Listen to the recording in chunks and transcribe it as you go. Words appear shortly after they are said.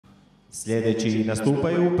Sljedeći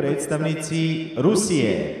nastupaju predstavnici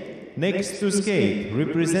Rusije. Next to skate,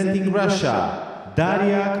 representing Russia,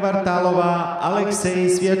 Daria KVARTALOVA, Alexei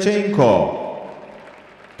SVIATCHENKO.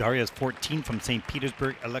 Daria is 14 from St.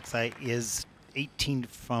 Petersburg. Alexei is 18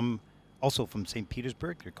 also from St.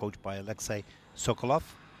 Petersburg. They're coached by Alexei Sokolov.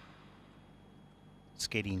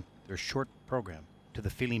 Skating their short program, To the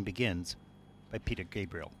Feeling Begins, by Peter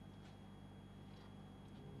Gabriel.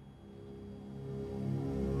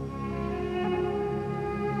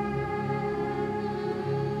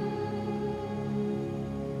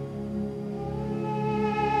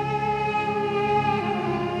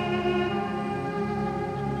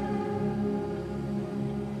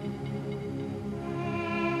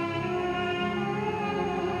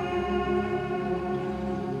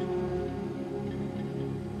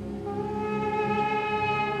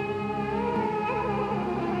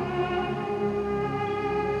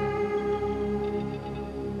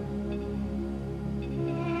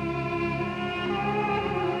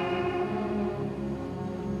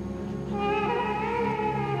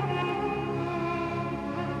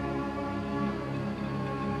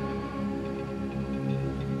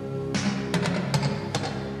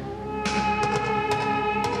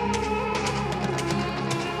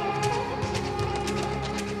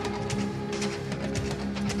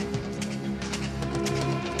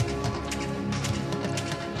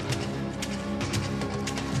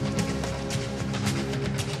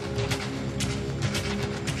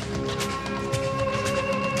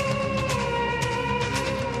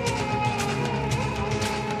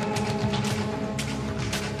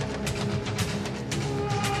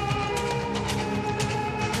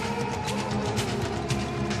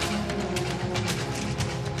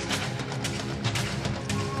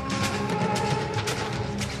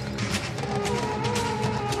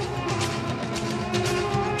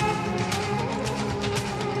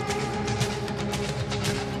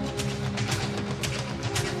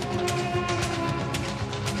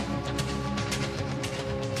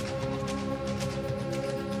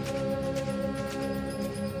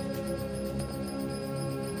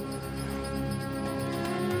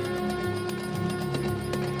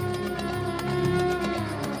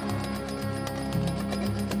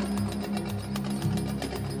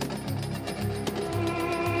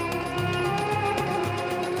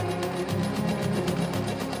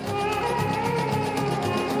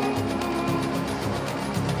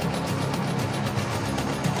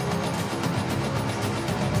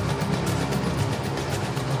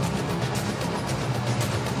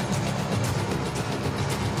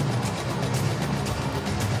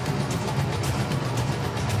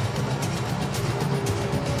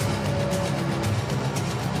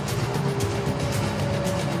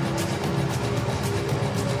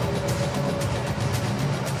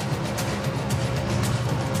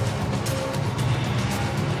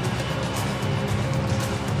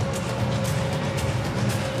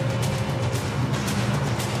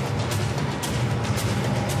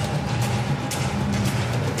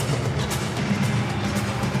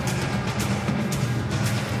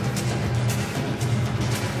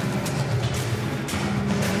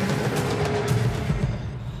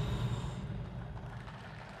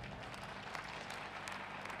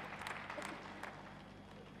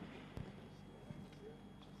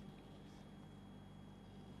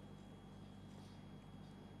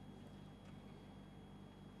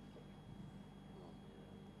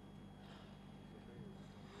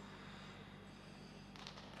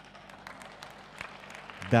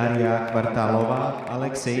 Daria KVARTALOVA,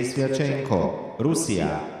 Alexei SVIATCHENKO,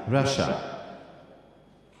 Russia, Russia.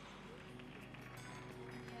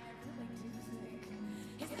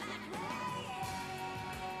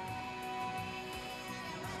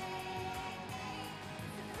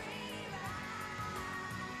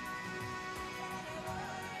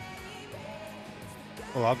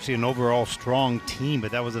 Well, obviously an overall strong team,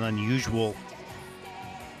 but that was an unusual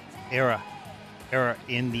era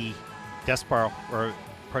in the death spiral, or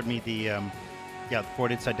pardon me, the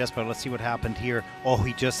forward inside death spiral. Let's see what happened here. Oh,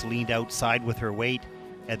 he just leaned outside with her weight,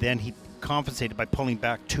 and then he compensated by pulling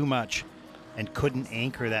back too much and couldn't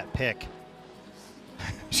anchor that pick.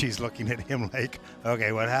 She's looking at him like,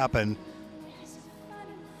 okay, what happened?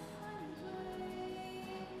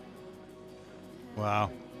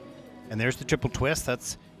 Wow. And there's the triple twist.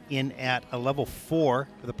 That's in at a level 4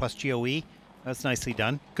 for the plus GOE. That's nicely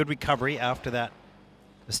done. Good recovery after that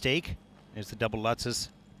mistake. There's the double Lutzes.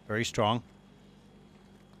 Very strong.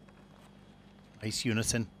 Nice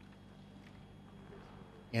unison.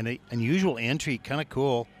 And an unusual entry, kind of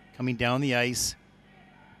cool. Coming down the ice.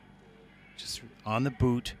 Just on the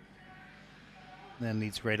boot. And then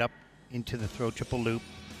leads right up into the throw triple loop.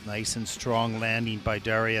 Nice and strong landing by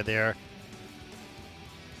Daria there.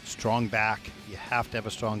 Strong back. You have to have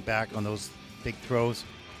a strong back on those big throws.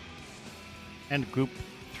 And group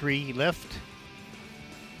 3 lift.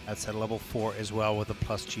 That's at level 4 as well with a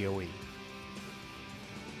plus GOE.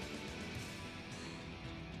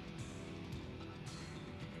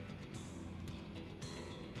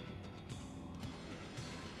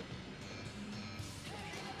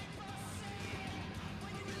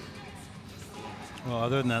 Well,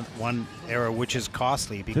 other than that one error, which is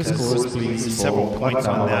costly because several points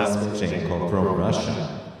on that. SVIATCHENKO from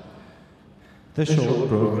Russia. The short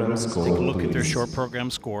program score. Take a look at their short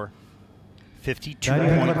program score. Daria,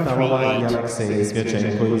 KVARTALOVA i Alexei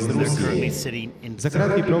SVIATCHENKO iz Rusije. Za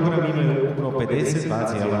kratki program imaju ukupno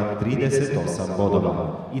 52,38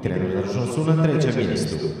 bodova i trenutno su na 3.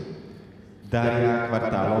 mjestu. Daria,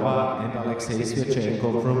 KVARTALOVA and Alexei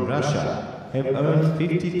SVIATCHENKO from Russia have earned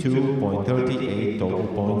 52.38 total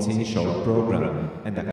points in short program and